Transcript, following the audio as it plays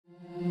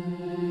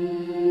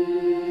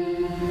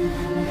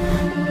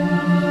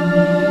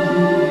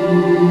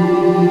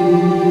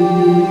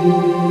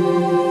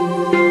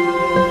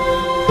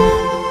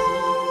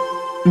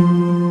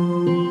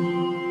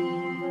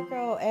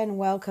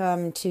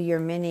welcome to your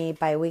mini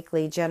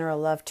bi-weekly general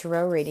love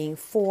tarot reading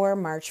for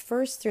March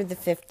 1st through the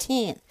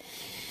 15th.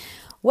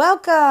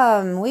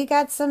 Welcome! We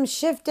got some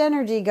shift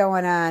energy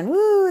going on.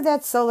 Woo,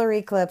 that solar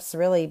eclipse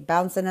really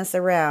bouncing us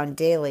around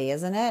daily,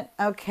 isn't it?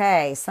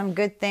 Okay, some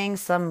good things,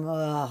 some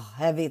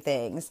heavy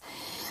things.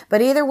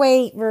 But either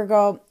way,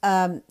 Virgo,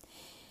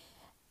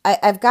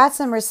 I've got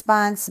some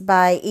response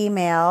by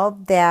email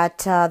that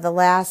the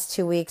last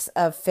 2 weeks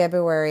of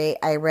February,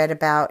 I read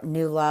about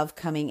new love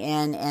coming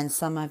in, and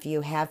some of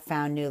you have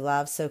found new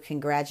love, so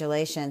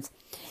congratulations.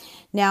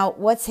 Now,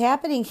 what's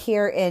happening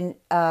here in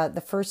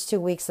the first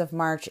 2 weeks of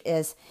March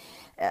is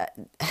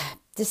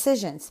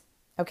decisions,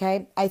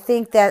 okay? I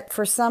think that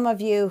for some of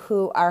you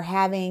who are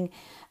having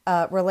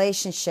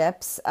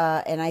relationships,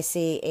 and I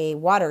see a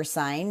water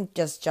sign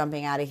just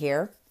jumping out of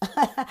here,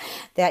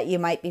 that you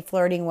might be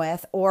flirting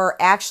with, or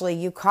actually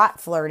you caught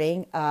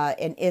flirting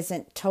and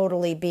isn't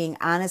totally being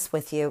honest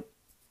with you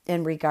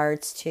in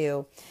regards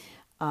to,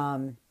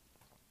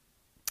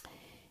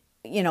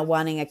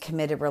 wanting a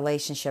committed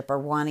relationship or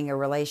wanting a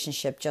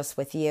relationship just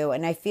with you.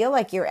 And I feel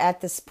like you're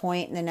at this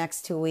point in the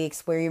next 2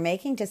 weeks where you're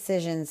making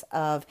decisions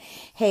of,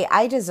 hey,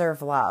 I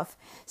deserve love.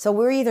 So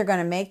we're either going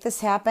to make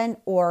this happen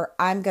or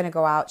I'm going to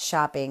go out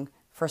shopping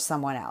for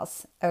someone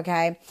else.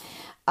 Okay.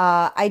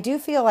 I do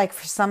feel like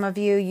for some of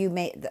you,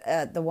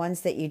 the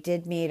ones that you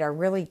did meet are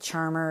really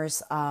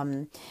charmers.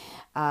 I'm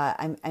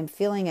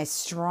feeling a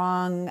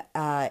strong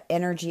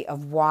energy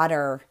of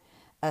water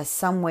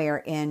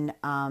somewhere in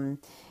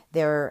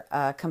their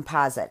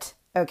composite.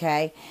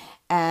 Okay,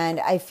 and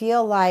I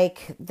feel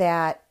like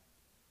that.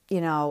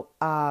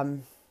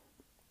 Some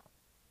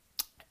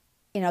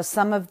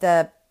of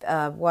the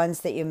ones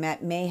that you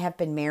met may have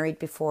been married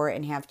before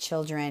and have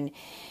children.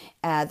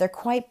 They're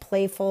quite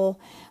playful,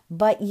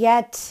 but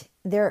yet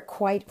they're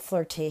quite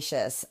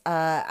flirtatious.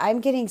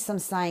 I'm getting some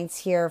signs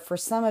here for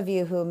some of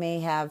you who may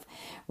have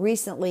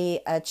recently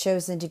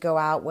chosen to go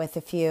out with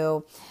a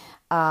few,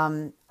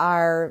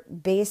 are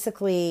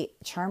basically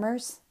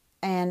charmers,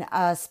 and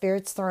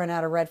Spirit's throwing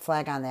out a red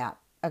flag on that,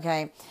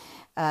 okay?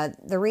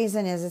 The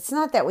reason is it's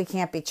not that we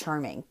can't be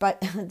charming,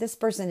 but this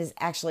person is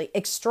actually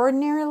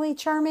extraordinarily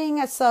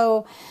charming,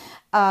 so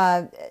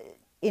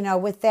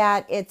with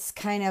that, it's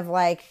kind of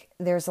like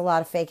there's a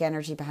lot of fake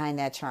energy behind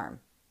that charm.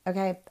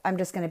 Okay, I'm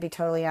just going to be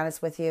totally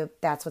honest with you.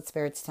 That's what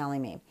Spirit's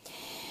telling me.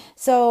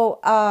 So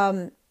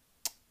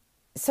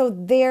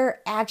there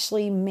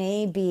actually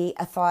may be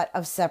a thought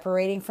of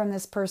separating from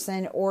this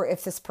person, or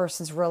if this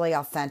person's really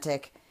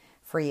authentic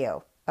for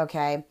you.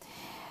 Okay.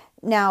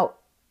 Now,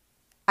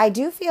 I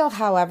do feel,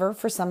 however,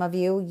 for some of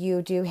you,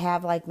 you do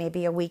have like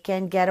maybe a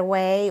weekend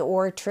getaway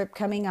or a trip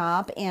coming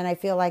up, and I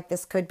feel like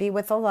this could be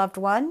with a loved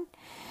one.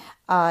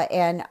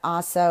 And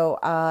also,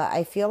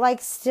 I feel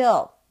like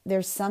still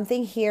there's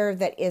something here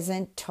that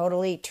isn't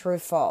totally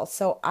truthful.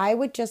 So I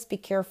would just be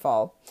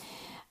careful.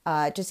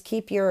 Just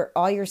keep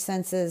all your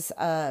senses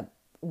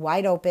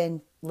wide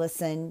open.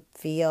 Listen,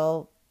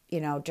 feel,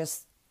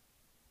 just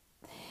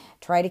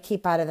try to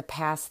keep out of the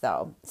past,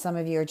 though. Some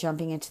of you are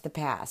jumping into the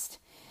past.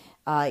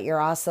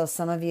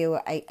 Some of you,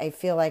 I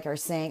feel like, are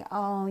saying,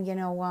 oh, you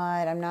know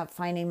what? I'm not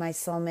finding my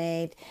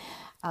soulmate.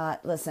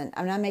 Listen,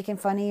 I'm not making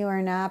fun of you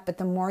or not, but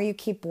the more you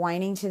keep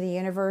whining to the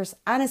universe,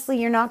 honestly,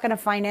 you're not going to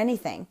find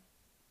anything.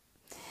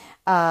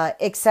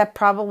 Except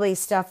probably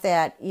stuff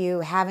that you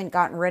haven't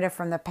gotten rid of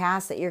from the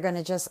past that you're going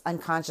to just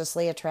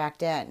unconsciously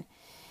attract in.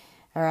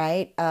 All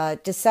right.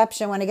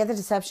 Deception. When I get the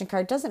deception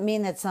card, doesn't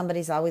mean that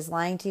somebody's always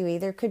lying to you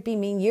either. It could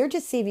mean you're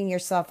deceiving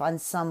yourself on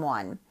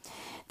someone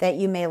that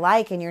you may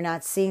like and you're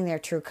not seeing their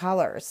true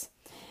colors.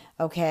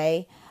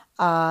 Okay.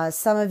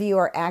 Some of you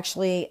are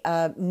actually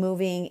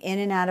moving in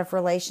and out of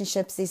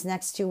relationships these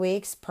next 2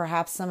 weeks.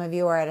 Perhaps some of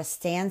you are at a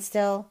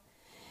standstill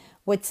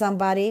with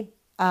somebody.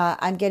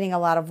 I'm getting a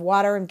lot of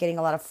water. I'm getting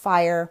a lot of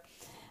fire.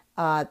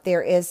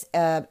 There is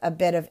a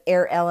bit of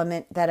air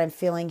element that I'm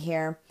feeling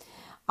here.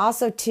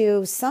 Also,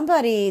 too,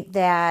 somebody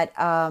that,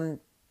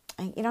 I'm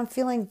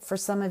feeling for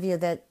some of you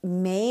that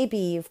maybe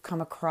you've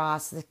come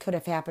across that could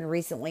have happened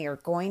recently or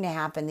going to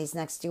happen these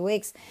next 2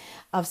 weeks,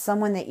 of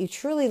someone that you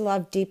truly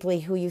love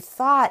deeply, who you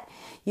thought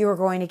you were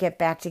going to get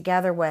back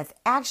together with,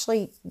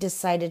 actually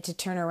decided to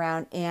turn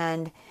around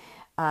and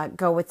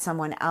go with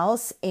someone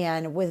else.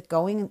 And with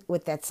going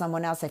with that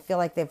someone else, I feel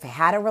like they've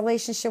had a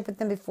relationship with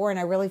them before, and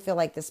I really feel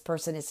like this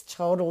person is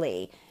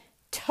totally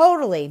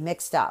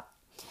mixed up.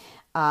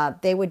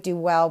 They would do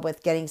well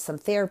with getting some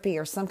therapy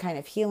or some kind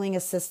of healing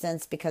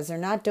assistance, because they're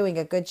not doing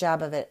a good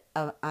job of it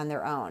on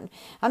their own.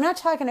 I'm not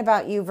talking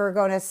about you,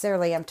 Virgo,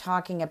 necessarily. I'm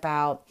talking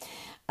about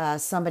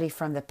somebody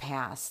from the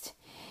past.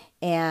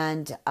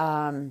 And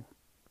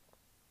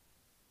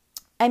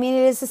it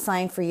is a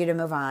sign for you to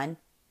move on.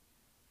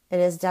 It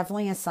is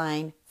definitely a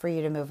sign for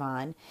you to move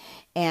on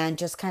and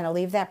just kind of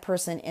leave that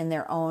person in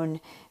their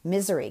own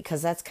misery,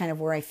 because that's kind of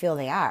where I feel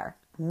they are,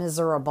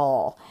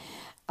 miserable.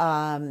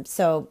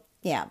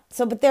 Yeah.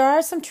 But there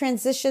are some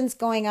transitions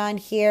going on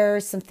here,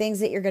 some things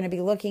that you're going to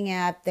be looking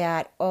at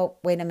that, oh,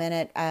 wait a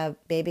minute,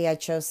 maybe I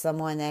chose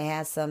someone that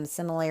has some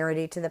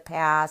similarity to the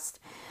past.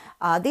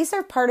 This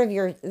is part of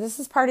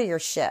your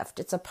shift.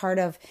 It's a part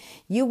of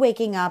you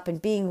waking up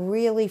and being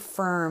really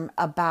firm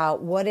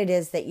about what it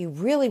is that you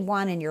really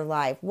want in your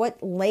life.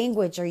 What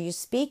language are you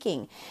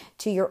speaking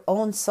to your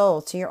own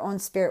soul, to your own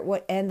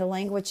spirit, and the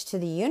language to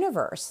the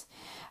universe?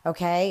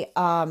 Okay.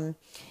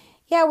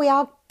 Yeah, we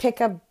all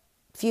pick a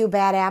few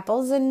bad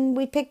apples and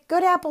we pick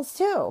good apples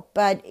too.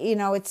 But,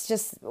 it's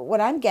just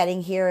what I'm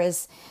getting here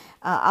is,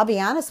 I'll be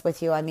honest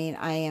with you. I mean,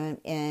 I am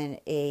an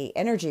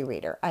energy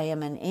reader. I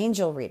am an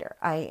angel reader.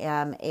 I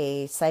am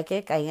a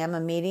psychic. I am a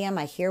medium.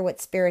 I hear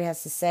what spirit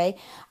has to say.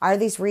 Are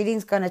these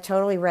readings going to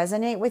totally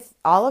resonate with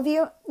all of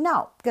you?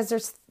 No, because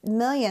there's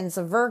millions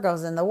of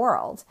Virgos in the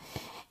world.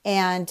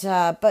 And,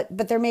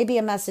 but there may be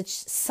a message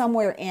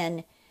somewhere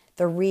in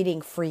the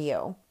reading for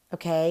you.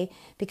 Okay.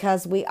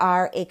 Because we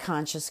are a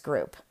conscious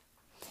group.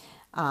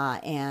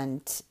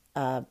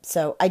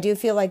 So I do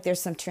feel like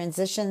there's some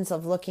transitions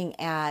of looking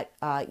at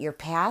your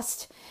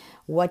past,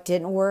 what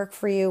didn't work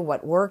for you,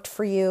 what worked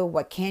for you,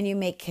 what can you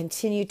make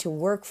continue to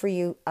work for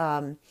you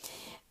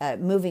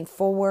moving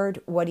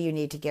forward, what do you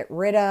need to get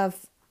rid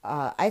of?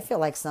 I feel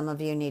like some of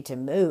you need to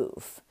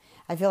move.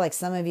 I feel like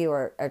some of you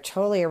are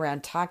totally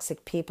around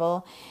toxic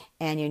people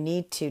and you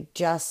need to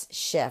just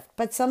shift.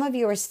 But some of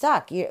you are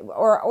stuck,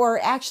 or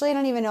actually I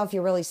don't even know if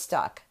you're really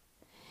stuck.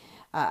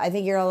 I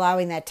think you're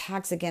allowing that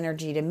toxic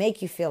energy to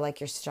make you feel like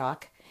you're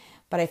stuck,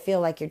 but I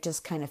feel like you're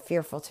just kind of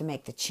fearful to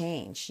make the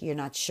change. You're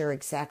not sure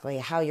exactly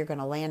how you're going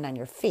to land on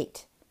your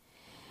feet.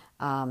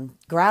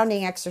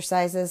 Grounding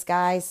exercises,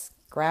 guys,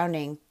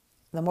 grounding.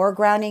 The more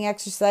grounding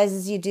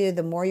exercises you do,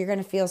 the more you're going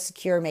to feel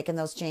secure making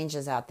those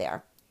changes out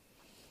there.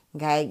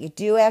 Okay, you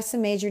do have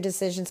some major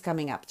decisions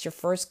coming up. It's your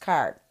first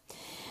card.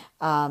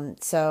 And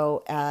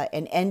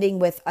ending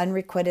with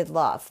unrequited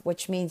love,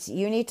 which means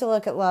you need to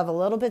look at love a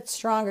little bit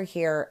stronger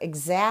here,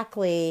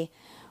 exactly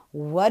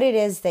what it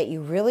is that you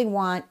really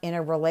want in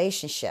a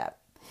relationship.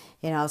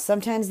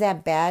 Sometimes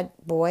that bad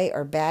boy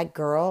or bad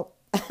girl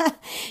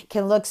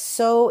can look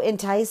so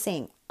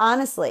enticing,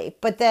 honestly,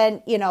 but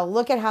then,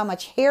 look at how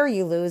much hair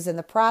you lose in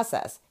the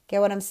process.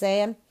 Get what I'm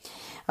saying?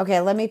 Okay,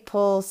 let me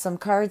pull some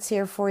cards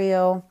here for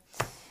you.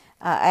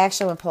 I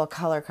actually want to pull a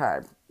color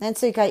card. And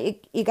so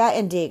you got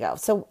indigo.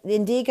 So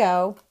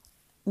indigo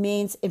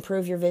means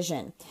improve your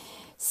vision.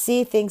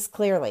 See things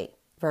clearly,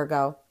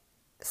 Virgo.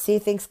 See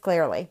things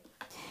clearly.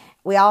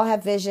 We all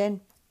have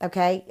vision,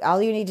 okay?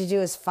 All you need to do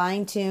is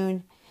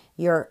fine-tune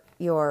your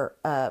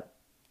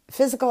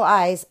physical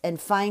eyes and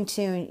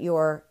fine-tune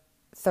your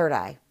third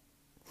eye.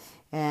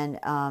 And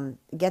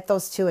get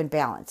those two in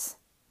balance,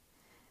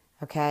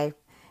 okay?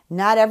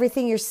 Not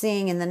everything you're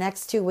seeing in the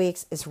next 2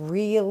 weeks is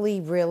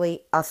really,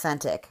 really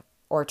authentic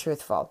or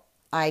truthful.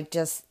 I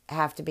just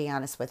have to be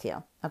honest with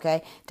you,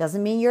 okay?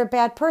 Doesn't mean you're a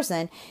bad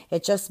person.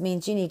 It just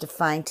means you need to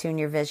fine-tune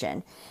your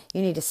vision.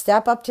 You need to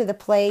step up to the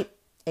plate,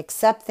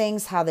 accept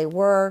things how they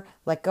were,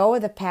 let go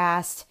of the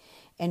past,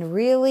 and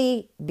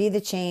really be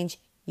the change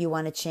you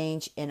want to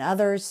change in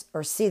others,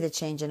 or see the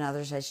change in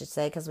others, I should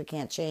say, because we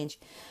can't change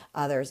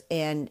others,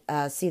 and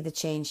see the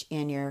change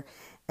in your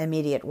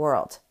immediate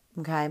world,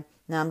 okay?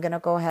 Now I'm going to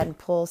go ahead and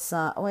pull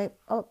some, wait,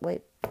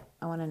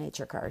 I want a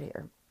nature card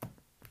here.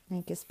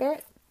 Thank you,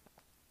 Spirit.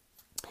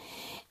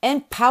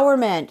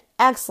 Empowerment.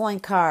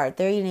 Excellent card.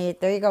 There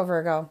you go,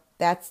 Virgo.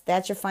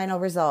 That's your final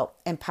result.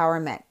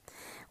 Empowerment.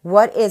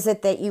 What is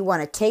it that you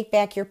want to take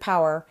back your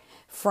power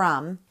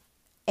from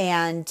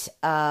and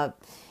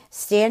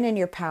stand in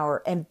your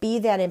power and be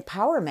that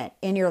empowerment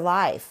in your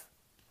life?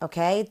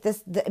 Okay?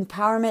 The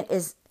empowerment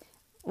is,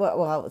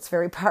 well, it's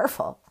very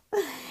powerful.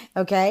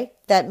 Okay?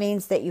 That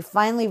means that you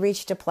finally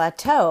reached a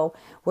plateau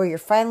where you're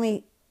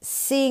finally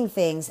seeing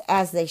things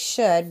as they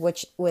should,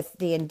 which with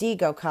the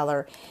indigo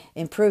color,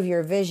 improve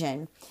your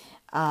vision,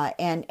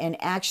 and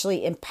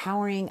actually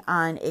empowering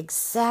on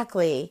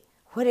exactly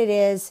what it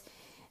is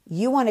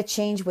you want to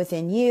change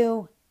within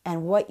you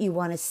and what you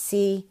want to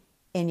see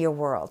in your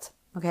world.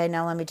 Okay,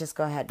 now let me just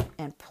go ahead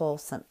and pull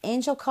some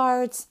angel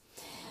cards.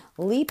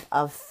 Leap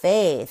of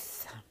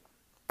faith.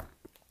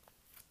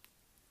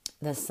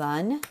 The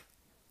Sun.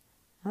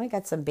 Oh, we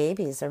got some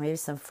babies, or maybe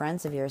some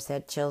friends of yours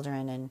had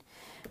children, and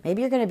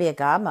maybe you're going to be a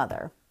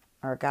godmother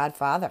or a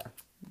godfather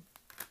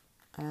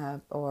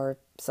or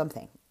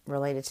something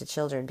related to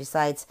children.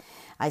 Besides,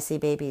 I see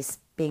babies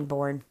being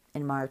born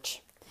in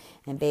March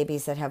and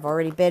babies that have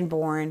already been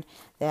born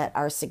that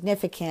are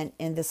significant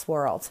in this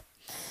world.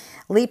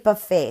 Leap of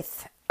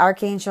faith.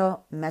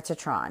 Archangel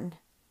Metatron.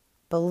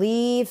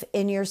 Believe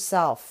in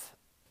yourself,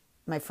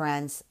 my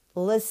friends.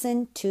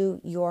 Listen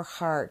to your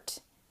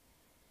heart.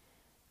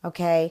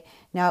 Okay,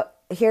 now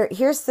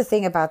here's the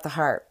thing about the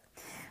heart.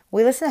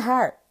 We listen to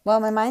heart.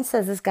 Well, my mind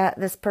says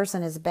this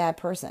person is a bad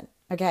person.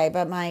 Okay,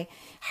 but my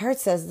heart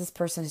says this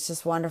person is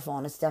just wonderful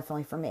and it's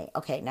definitely for me.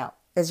 Okay, now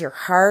is your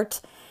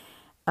heart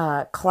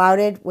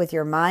clouded with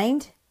your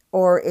mind,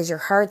 or is your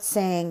heart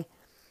saying,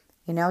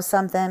 you know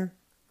something?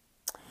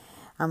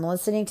 I'm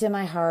listening to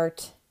my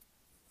heart,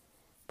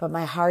 but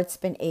my heart's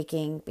been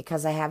aching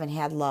because I haven't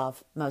had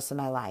love most of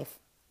my life.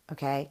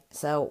 Okay,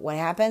 so what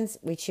happens?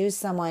 We choose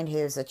someone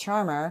who's a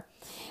charmer,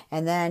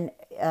 and then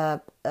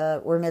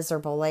we're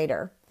miserable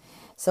later.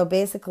 So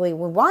basically,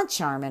 we want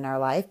charm in our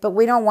life, but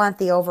we don't want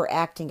the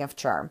overacting of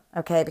charm,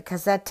 okay?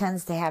 Because that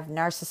tends to have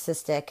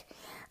narcissistic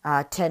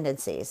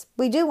tendencies.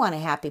 We do want a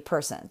happy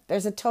person.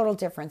 There's a total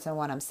difference in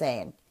what I'm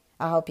saying.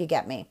 I hope you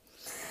get me.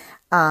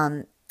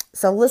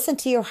 So listen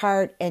to your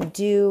heart and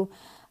do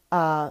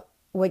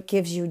what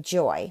gives you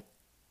joy,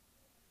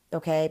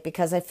 okay?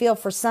 Because I feel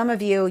for some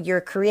of you, you're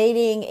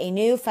creating a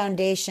new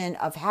foundation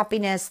of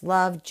happiness,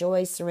 love,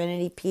 joy,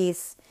 serenity,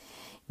 peace.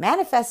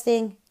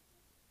 Manifesting,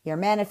 you're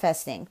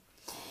manifesting.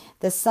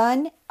 The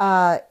sun,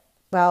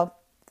 well,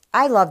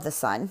 I love the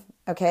sun,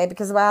 okay?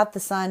 Because without the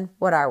sun,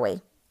 what are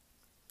we?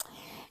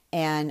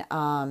 And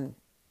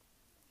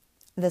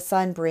the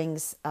sun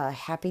brings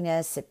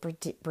happiness.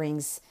 It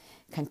brings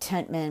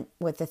contentment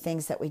with the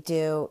things that we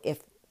do.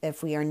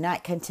 If we are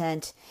not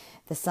content,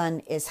 the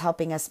sun is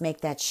helping us make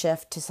that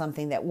shift to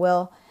something that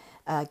will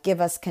give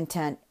us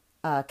contentment.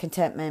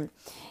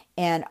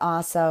 And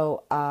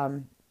also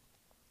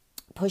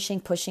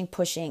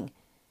pushing.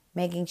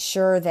 Making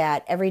sure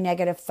that every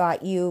negative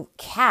thought you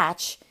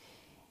catch,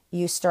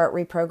 you start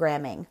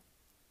reprogramming.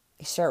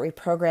 You start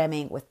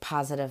reprogramming with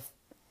positive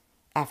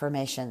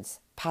affirmations,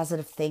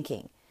 positive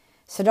thinking.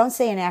 So don't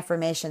say an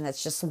affirmation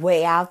that's just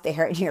way out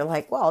there and you're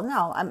like, well,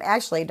 no, I'm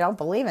actually don't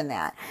believe in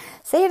that.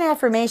 Say an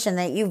affirmation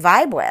that you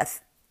vibe with,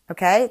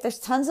 okay? There's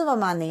tons of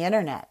them on the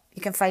internet.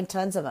 You can find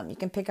tons of them. You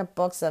can pick up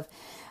books of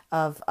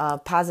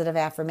positive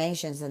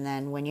affirmations, and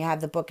then when you have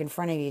the book in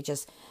front of you,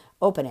 just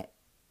open it.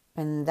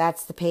 And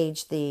that's the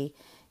page the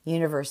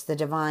universe, the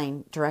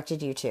divine,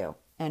 directed you to.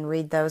 And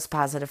read those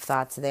positive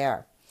thoughts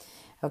there.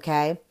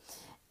 Okay?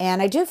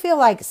 And I do feel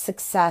like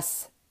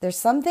success. There's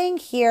something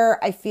here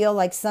I feel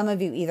like some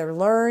of you either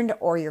learned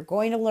or you're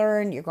going to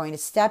learn. You're going to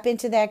step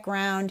into that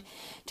ground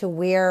to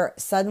where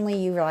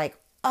suddenly you're like,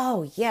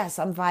 oh, yes,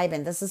 I'm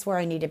vibing. This is where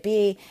I need to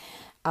be.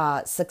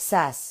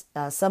 Success.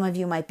 Some of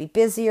you might be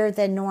busier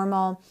than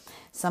normal.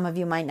 Some of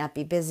you might not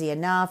be busy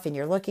enough and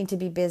you're looking to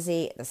be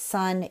busy. The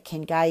sun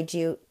can guide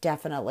you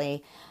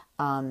definitely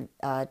to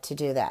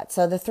do that.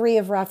 So the 3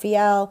 of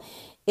Raphael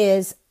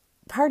is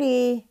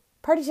party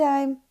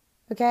time.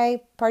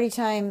 Okay? Party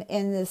time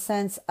in the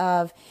sense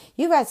of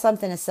you've got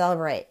something to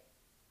celebrate.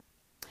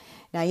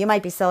 Now you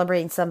might be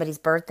celebrating somebody's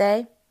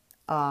birthday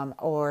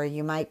or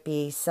you might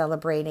be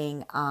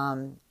celebrating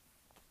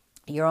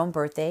your own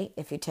birthday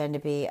if you tend to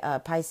be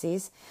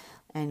Pisces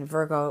and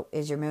Virgo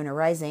is your moon or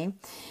rising.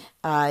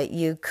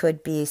 You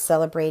could be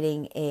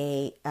celebrating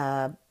a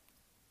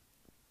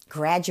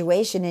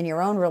graduation in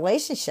your own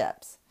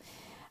relationships.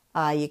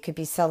 You could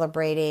be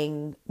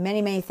celebrating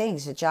many, many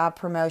things, a job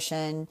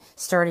promotion,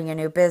 starting a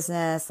new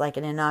business, like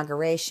an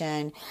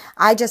inauguration.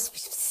 I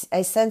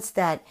sense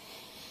that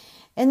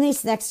in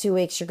these next 2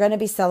 weeks, you're going to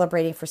be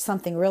celebrating for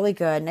something really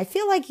good. And I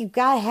feel like you've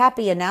got a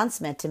happy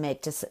announcement to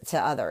make to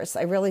others.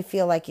 I really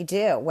feel like you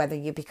do, whether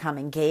you become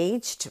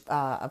engaged,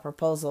 a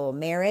proposal,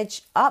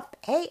 marriage,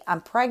 hey,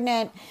 I'm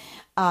pregnant.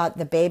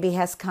 The baby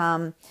has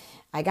come.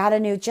 I got a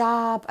new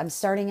job. I'm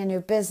starting a new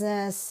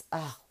business.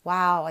 Oh,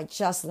 wow, I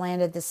just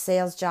landed the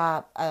sales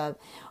job.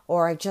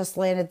 Or I just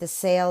landed the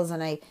sales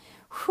and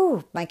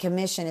my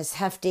commission is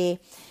hefty.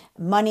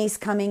 Money's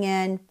coming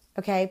in.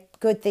 Okay,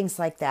 good things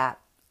like that.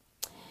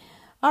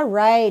 All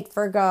right,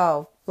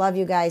 Virgo. Love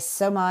you guys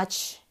so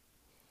much.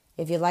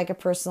 If you'd like a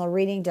personal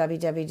reading,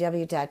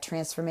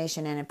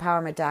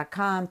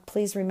 www.transformationandempowerment.com.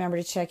 Please remember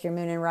to check your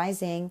moon and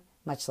rising.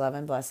 Much love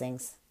and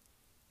blessings.